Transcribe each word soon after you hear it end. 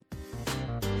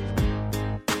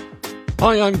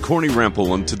Hi, I'm Corny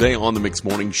Rample, and today on the Mixed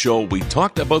Morning Show, we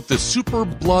talked about the super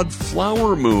blood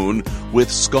flower moon with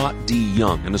Scott D.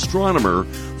 Young, an astronomer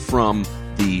from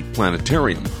the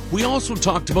planetarium. We also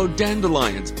talked about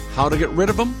dandelions, how to get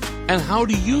rid of them, and how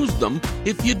to use them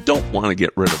if you don't want to get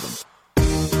rid of them.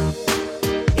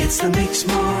 It's the Mixed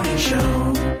Morning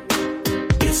Show.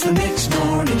 It's the Mixed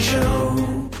Morning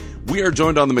Show. We are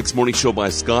joined on the Mixed Morning Show by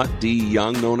Scott D.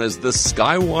 Young, known as the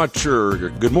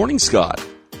Skywatcher. Good morning, Scott.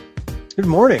 Good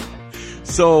morning.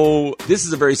 So this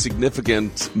is a very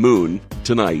significant moon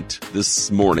tonight,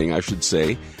 this morning, I should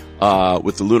say,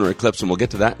 with the lunar eclipse, and we'll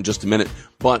get to that in just a minute.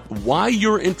 But why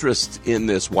your interest in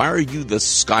this? Why are you the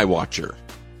Skywatcher?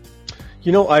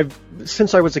 You know,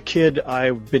 since I was a kid,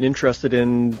 I've been interested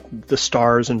in the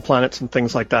stars and planets and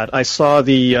things like that. I saw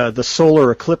the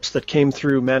solar eclipse that came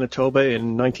through Manitoba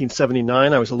in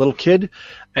 1979. I was a little kid,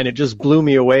 and it just blew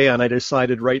me away, and I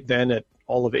decided right then at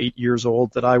all of 8 years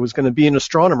old that I was going to be an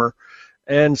astronomer.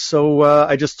 And so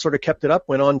I just sort of kept it up,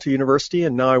 went on to university,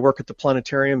 and now I work at the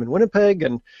planetarium in Winnipeg,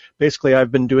 and basically I've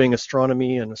been doing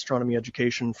astronomy and astronomy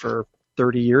education for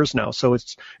 30 years now. So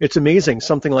it's amazing.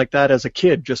 Something like that as a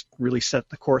kid just really set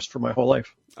the course for my whole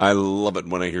life. I love it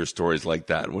when I hear stories like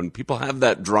that. When people have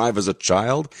that drive as a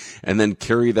child and then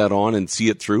carry that on and see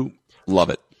it through, love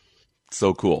it.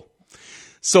 So cool.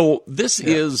 So this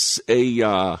is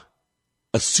a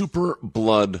super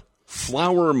blood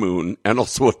flower moon and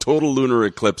also a total lunar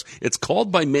eclipse. It's called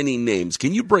by many names.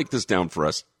 Can you break this down for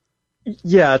us?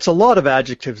 Yeah, it's a lot of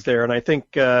adjectives there, and I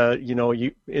think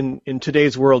you in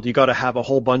today's world you got to have a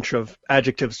whole bunch of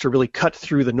adjectives to really cut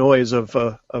through the noise of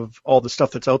all the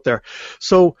stuff that's out there.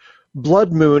 So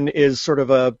blood moon is sort of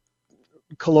a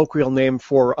colloquial name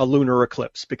for a lunar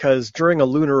eclipse, because during a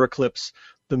lunar eclipse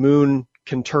the moon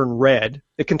can turn red.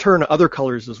 It can turn other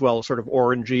colors as well, sort of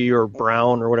orangey or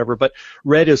brown or whatever, but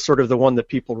red is sort of the one that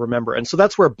people remember. And so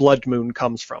that's where blood moon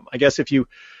comes from. I guess if you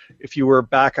were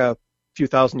back a few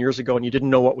thousand years ago and you didn't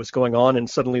know what was going on and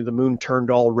suddenly the moon turned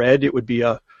all red, it would be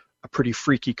a pretty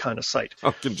freaky kind of sight.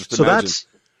 I can just so imagine.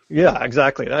 Yeah,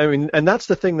 exactly. I mean, and that's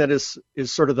the thing that is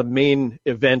sort of the main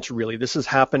event, really. This is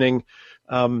happening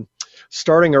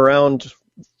starting around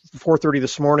 4:30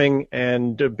 this morning,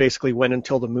 and basically went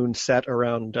until the moon set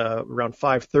around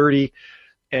 5:30.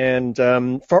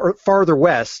 And farther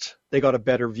west, they got a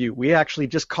better view. We actually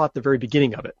just caught the very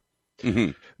beginning of it.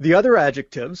 Mm-hmm. The other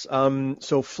adjectives,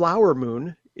 so flower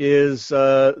moon is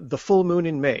the full moon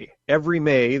in May. Every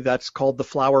May, that's called the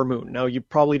flower moon. Now, you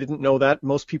probably didn't know that.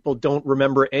 Most people don't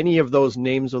remember any of those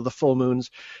names of the full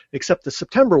moons except the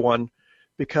September one,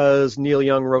 because Neil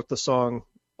Young wrote the song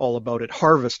all about it,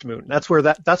 Harvest Moon. That's where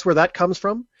that comes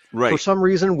from. Right. For some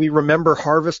reason, we remember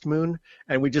Harvest Moon,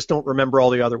 and we just don't remember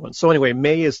all the other ones. So anyway,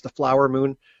 May is the flower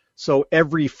moon. So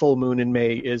every full moon in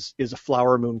May is a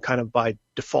flower moon kind of by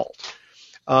default.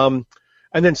 And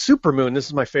then supermoon, this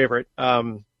is my favorite.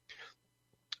 The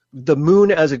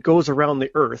moon, as it goes around the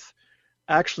Earth,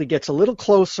 actually gets a little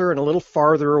closer and a little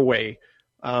farther away,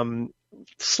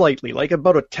 slightly, like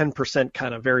about a 10%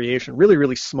 kind of variation, really,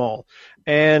 really small.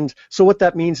 And so what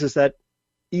that means is that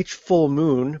each full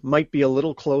moon might be a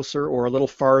little closer or a little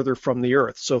farther from the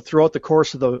Earth. So throughout the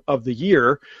course of the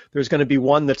year, there's going to be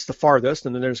one that's the farthest,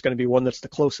 and then there's going to be one that's the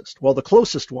closest. Well, the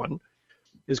closest one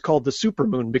is called the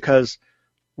supermoon, because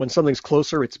when something's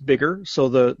closer, it's bigger. So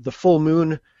the full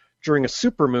moon during a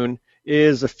supermoon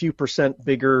is a few percent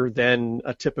bigger than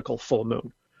a typical full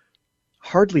moon.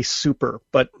 Hardly super,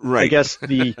 but right. I guess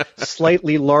the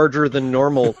slightly larger than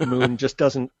normal moon just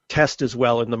doesn't test as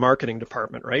well in the marketing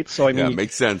department, right? So I mean, yeah,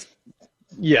 makes sense.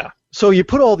 Yeah. So you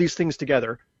put all these things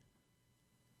together,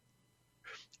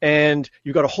 and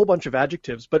you've got a whole bunch of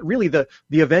adjectives, but really the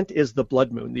event is the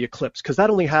blood moon, the eclipse, because that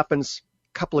only happens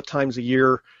a couple of times a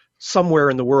year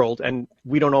somewhere in the world, and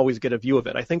we don't always get a view of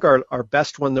it. I think our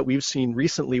best one that we've seen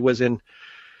recently was in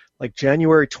like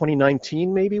January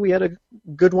 2019, maybe we had a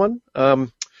good one.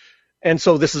 And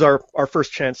so this is our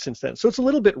first chance since then. So it's a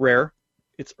little bit rare.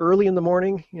 It's early in the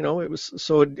morning,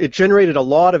 it generated a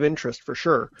lot of interest for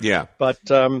sure. Yeah. But,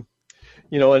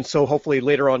 and so hopefully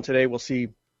later on today we'll see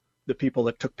the people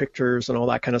that took pictures and all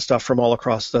that kind of stuff from all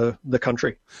across the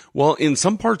country. Well, in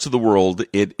some parts of the world,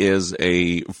 it is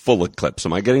a full eclipse.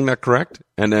 Am I getting that correct?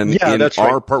 And then in that's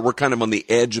our right. part, we're kind of on the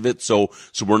edge of it, so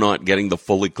we're not getting the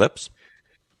full eclipse?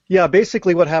 Yeah,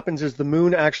 basically what happens is the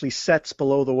moon actually sets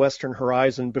below the western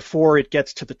horizon before it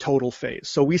gets to the total phase.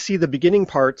 So we see the beginning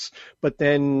parts, but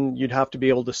then you'd have to be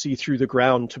able to see through the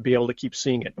ground to be able to keep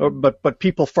seeing it. But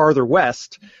people farther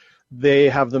west, they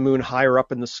have the moon higher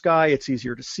up in the sky, it's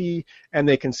easier to see, and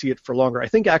they can see it for longer. I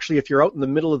think actually if you're out in the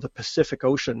middle of the Pacific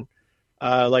Ocean,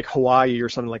 like Hawaii or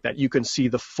something like that, you can see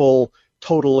the full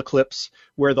total eclipse,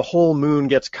 where the whole moon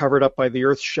gets covered up by the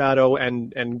Earth's shadow,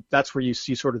 and that's where you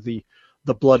see sort of the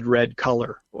blood red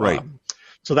color. Right.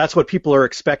 So that's what people are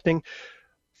expecting.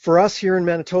 For us here in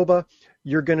Manitoba,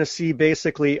 you're going to see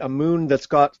basically a moon that's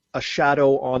got a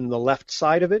shadow on the left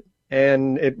side of it,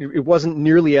 and it wasn't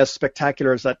nearly as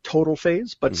spectacular as that total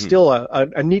phase, but still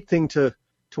a neat thing to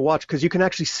watch, because you can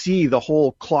actually see the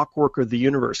whole clockwork of the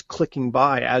universe clicking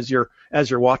by as you're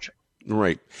watching.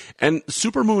 Right. And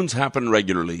supermoons happen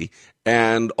regularly,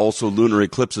 and also lunar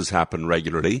eclipses happen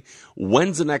regularly.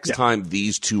 When's the next time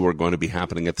these two are going to be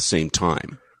happening at the same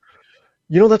time?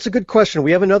 That's a good question.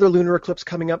 We have another lunar eclipse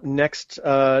coming up next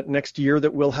year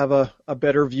that we'll have a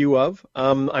better view of.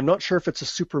 I'm not sure if it's a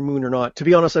supermoon or not. To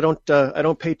be honest, I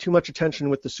don't pay too much attention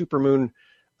with the supermoon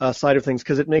side of things,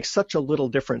 because it makes such a little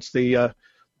difference. The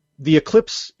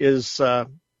eclipse is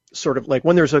sort of like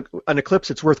when there's an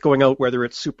eclipse, it's worth going out whether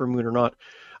it's supermoon or not.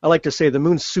 I like to say the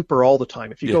moon's super all the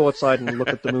time. If you go outside and look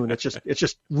at the moon, it's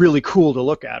just really cool to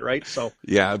look at, right? So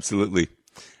yeah, absolutely.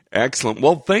 Excellent.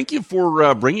 Well, thank you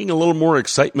for bringing a little more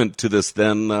excitement to this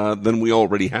than we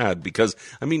already had, because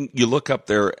I mean, you look up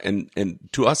there and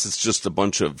to us it's just a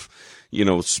bunch of,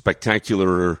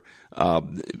 spectacular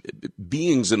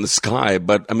beings in the sky,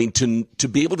 but I mean, to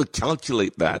be able to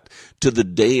calculate that to the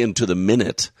day and to the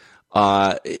minute,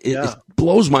 it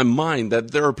blows my mind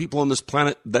that there are people on this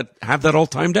planet that have that all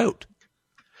timed out.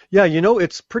 Yeah,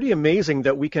 it's pretty amazing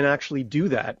that we can actually do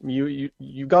that.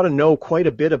 You got to know quite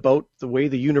a bit about the way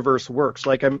the universe works.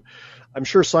 Like I'm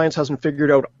sure science hasn't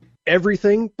figured out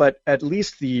everything, but at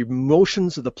least the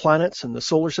motions of the planets and the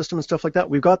solar system and stuff like that,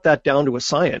 we've got that down to a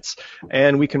science,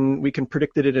 and we can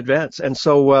predict it in advance. And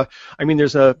so,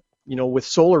 there's with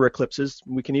solar eclipses,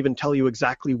 we can even tell you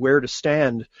exactly where to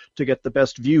stand to get the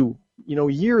best view,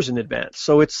 years in advance.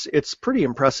 So it's pretty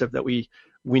impressive that we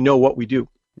know what we do.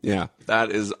 Yeah,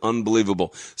 that is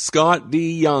unbelievable. Scott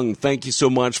D. Young, thank you so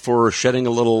much for shedding a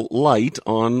little light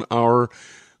on our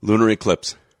lunar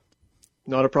eclipse.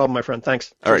 Not a problem, my friend.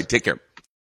 Thanks. All right, take care.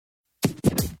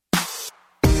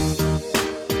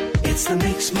 It's the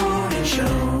Mix Morning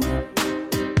Show.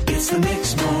 It's the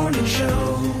Mix Morning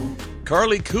Show.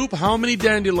 Carly Coop, how many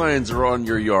dandelions are on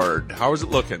your yard? How is it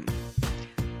looking?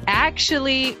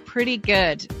 Actually, pretty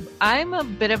good. I'm a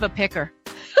bit of a picker.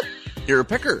 You're a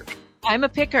picker. I'm a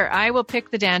picker. I will pick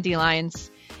the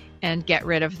dandelions and get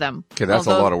rid of them. Okay, that's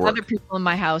a lot of work. Other people in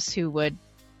my house who would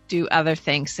do other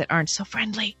things that aren't so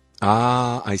friendly.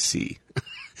 Ah, I see.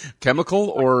 Chemical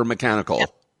or mechanical?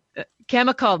 Yeah.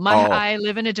 Chemical. I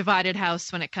live in a divided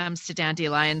house when it comes to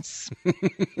dandelions.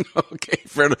 Okay,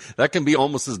 fair enough. That can be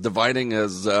almost as dividing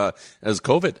as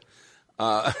COVID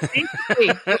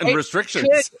and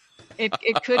restrictions.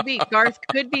 It could be. Garth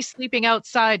could be sleeping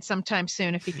outside sometime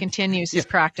soon if he continues his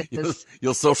practices.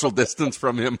 You'll social distance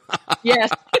from him.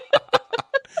 Yes.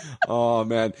 Oh,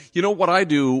 man. You know what I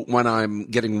do when I'm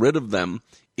getting rid of them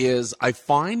is I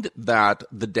find that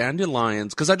the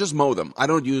dandelions, because I just mow them. I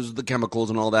don't use the chemicals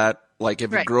and all that. Like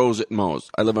if it grows, it mows.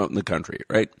 I live out in the country,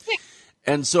 right? Yeah.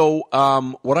 And so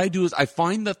what I do is I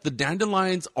find that the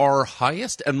dandelions are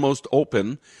highest and most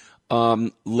open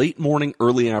late morning,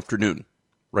 early afternoon.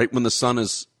 Right when the sun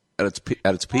is at its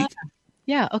peak.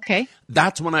 Yeah, okay.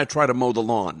 That's when I try to mow the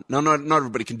lawn. Now, not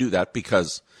everybody can do that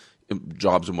because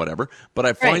jobs and whatever. But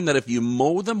I find that if you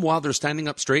mow them while they're standing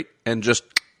up straight and just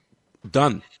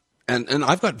done. And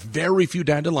I've got very few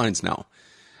dandelions now.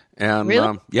 And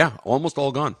really? Almost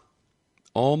all gone.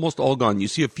 Almost all gone. You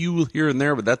see a few here and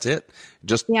there, but that's it.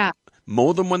 Just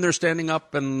mow them when they're standing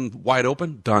up and wide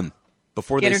open. Done.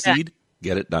 Before they seed,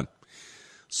 get it done.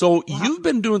 So you've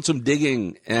been doing some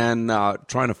digging and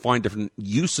trying to find different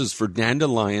uses for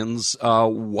dandelions.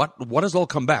 What has all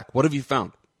come back? What have you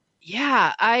found?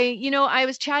 Yeah, I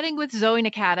was chatting with Zoe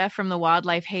Nakata from the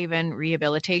Wildlife Haven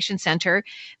Rehabilitation Center.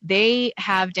 They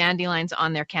have dandelions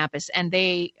on their campus, and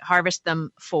they harvest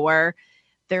them for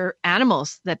their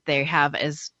animals that they have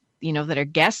as, that are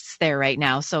guests there right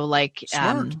now. So like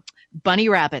bunny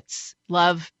rabbits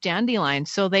love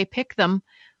dandelions, so they pick them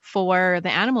for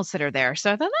the animals that are there.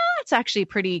 So I thought, that's actually a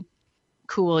pretty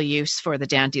cool use for the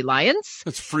dandelions.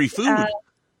 It's free food.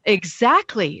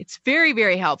 Exactly. It's very,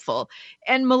 very helpful.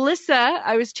 And Melissa,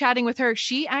 I was chatting with her.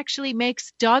 She actually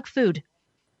makes dog food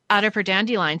out of her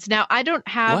dandelions. Now, I don't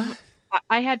have,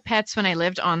 I had pets when I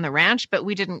lived on the ranch, but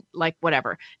we didn't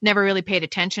never really paid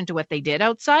attention to what they did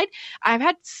outside. I've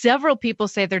had several people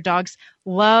say their dogs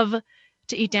love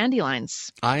to eat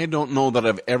dandelions. I don't know that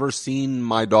I've ever seen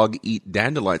my dog eat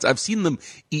dandelions. I've seen them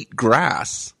eat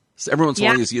grass. So every once in a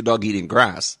while you see a dog eating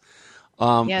grass.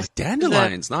 Yes. But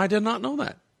dandelions, no, I did not know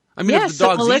that. I mean, if the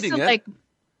dog's Melissa, eating it,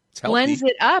 it's healthy. blends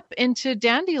it up into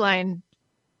dandelion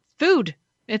food.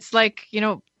 It's like,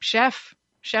 Chef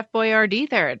Boyardee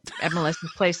there at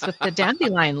Melissa's place with the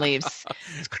dandelion leaves.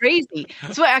 It's crazy.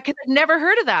 So I could have never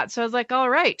heard of that. So I was like, all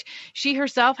right. She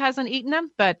herself hasn't eaten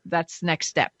them, but that's next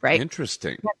step, right?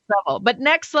 Interesting. Next level. But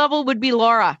next level would be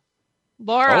Laura.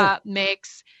 Laura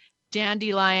makes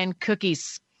dandelion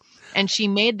cookies. And she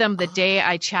made them the day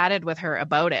I chatted with her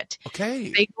about it.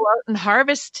 Okay. They go out and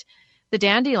harvest the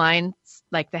dandelions,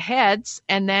 like the heads,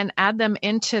 and then add them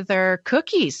into their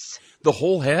cookies. The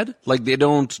whole head? Like they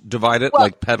don't divide it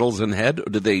like petals and head? Or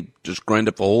do they just grind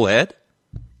up the whole head?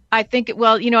 I think,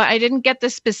 I didn't get the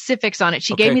specifics on it.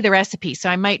 She gave me the recipe, so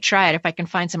I might try it if I can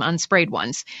find some unsprayed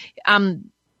ones.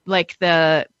 Like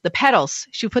the petals.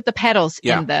 She put the petals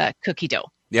in the cookie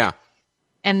dough. Yeah.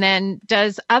 And then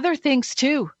does other things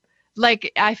too.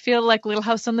 Like, I feel like Little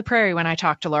House on the Prairie when I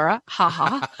talk to Laura. Ha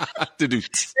ha.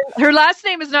 Her last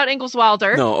name is not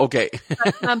Ingleswilder. No, okay.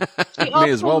 But, she May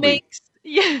as well be.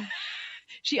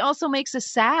 She also makes a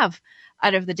salve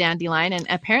out of the dandelion, and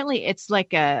apparently it's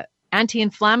like a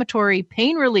anti-inflammatory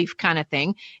pain relief kind of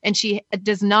thing, and she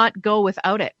does not go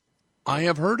without it. I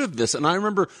have heard of this, and I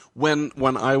remember when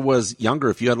I was younger,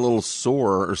 if you had a little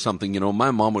sore or something, my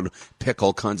mom would pick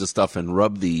all kinds of stuff and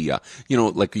rub the,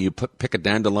 like you pick a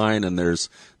dandelion and there's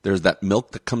that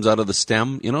milk that comes out of the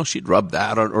stem, she'd rub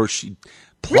that or she'd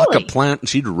pluck a plant and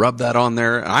she'd rub that on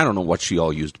there. I don't know what she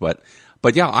all used, but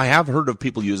yeah, I have heard of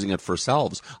people using it for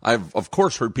salves. I've of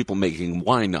course heard people making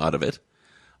wine out of it.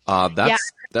 That's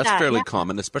fairly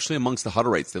common, especially amongst the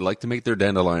Hutterites. They like to make their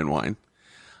dandelion wine.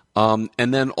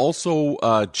 And then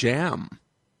also jam.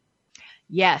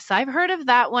 Yes, I've heard of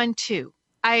that one too.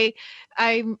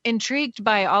 I'm intrigued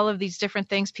by all of these different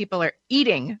things people are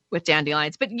eating with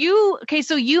dandelions. But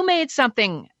so you made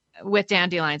something with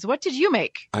dandelions. What did you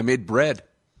make? I made bread.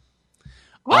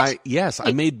 What?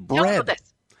 I made bread.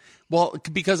 Well,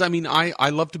 because I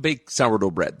love to bake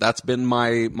sourdough bread. That's been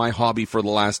my hobby for the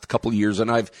last couple of years, and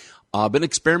I've been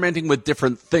experimenting with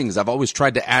different things. I've always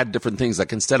tried to add different things.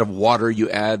 Like instead of water, you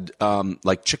add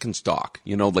like chicken stock,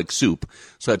 like soup.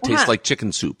 So it tastes like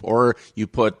chicken soup. Or you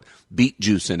put beet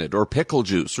juice in it or pickle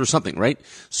juice or something, right?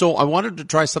 So I wanted to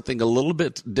try something a little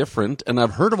bit different. And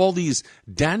I've heard of all these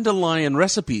dandelion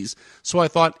recipes. So I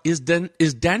thought, is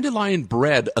dandelion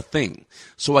bread a thing?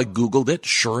 So I Googled it.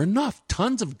 Sure enough,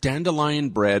 tons of dandelion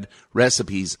bread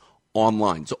recipes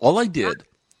online. So all I did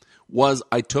was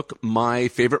I took my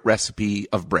favorite recipe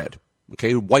of bread.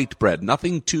 Okay, white bread,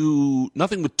 nothing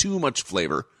with too much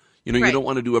flavor. You don't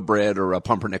want to do a bread or a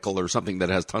pumpernickel or something that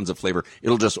has tons of flavor.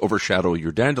 It'll just overshadow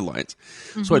your dandelions.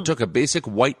 Mm-hmm. So I took a basic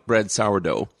white bread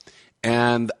sourdough,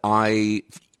 and I,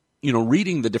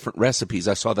 reading the different recipes,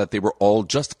 I saw that they were all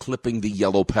just clipping the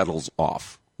yellow petals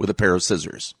off with a pair of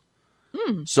scissors.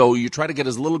 Mm. So you try to get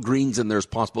as little greens in there as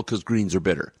possible because greens are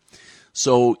bitter.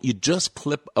 So you just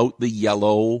clip out the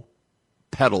yellow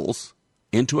petals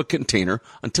into a container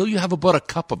until you have about a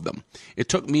cup of them. It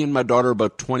took me and my daughter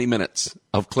about 20 minutes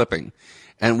of clipping,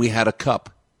 and we had a cup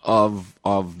of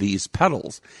these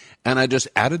petals. And I just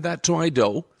added that to my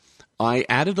dough. I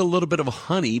added a little bit of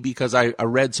honey because I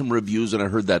read some reviews and I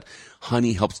heard that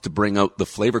honey helps to bring out the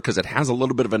flavor because it has a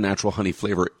little bit of a natural honey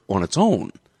flavor on its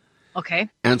own. Okay.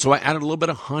 And so I added a little bit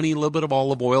of honey, a little bit of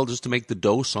olive oil just to make the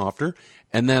dough softer.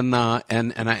 And then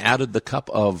and I added the cup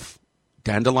of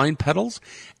dandelion petals,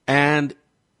 and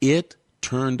it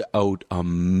turned out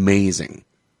amazing.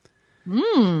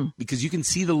 Because you can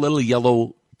see the little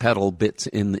yellow petal bits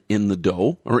in the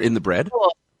dough or in the bread.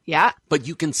 Cool. Yeah. But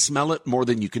you can smell it more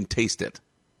than you can taste it.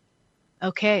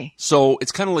 Okay. So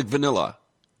it's kind of like vanilla,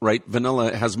 right?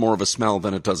 Vanilla has more of a smell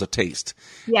than it does a taste.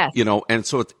 Yes. And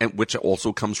so which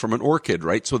also comes from an orchid,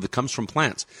 right? So that comes from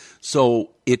plants.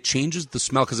 So it changes the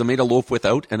smell because I made a loaf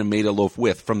without and I made a loaf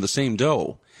with from the same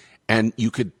dough. And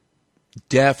you could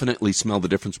definitely smell the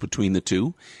difference between the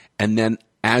two. And then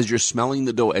as you're smelling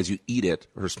the dough as you eat it,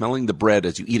 or smelling the bread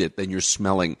as you eat it, then you're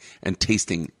smelling and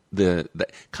tasting the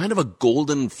kind of a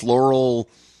golden floral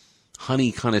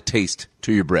honey kind of taste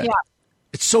to your bread. Yeah.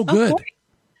 It's so good. Okay.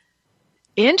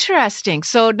 Interesting.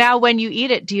 So now when you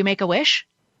eat it, do you make a wish?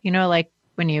 Like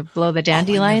when you blow the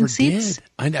dandelion seeds?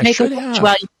 I should have.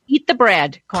 Well, you eat the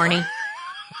bread, Corny.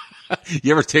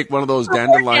 You ever take one of those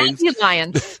dandelions,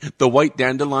 the white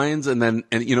dandelions, and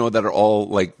that are all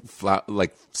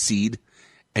like seed,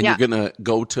 and you're gonna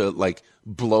go to like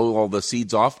blow all the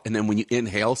seeds off, and then when you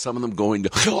inhale, some of them go into.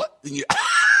 Does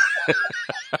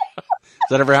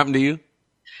that ever happen to you?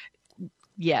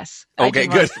 Yes. Okay,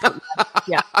 good.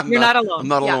 Yeah, you're not alone. I'm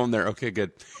not alone there. Okay,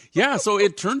 good. Yeah, so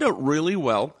it turned out really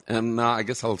well, and I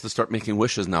guess I'll have to start making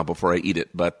wishes now before I eat it.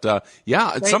 But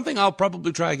it's something I'll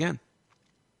probably try again.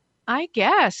 I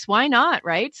guess. Why not,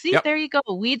 right? See, Yep. there you go.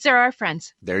 Weeds are our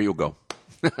friends. There you go.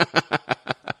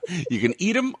 You can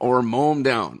eat them or mow them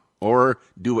down or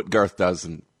do what Garth does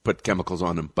and put chemicals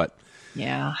on them. But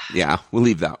Yeah. yeah, we'll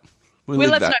leave that.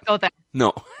 Let's not go there.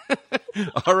 No.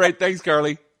 All right. Thanks,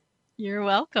 Carly. You're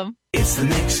welcome. It's the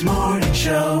Mix Morning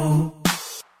Show.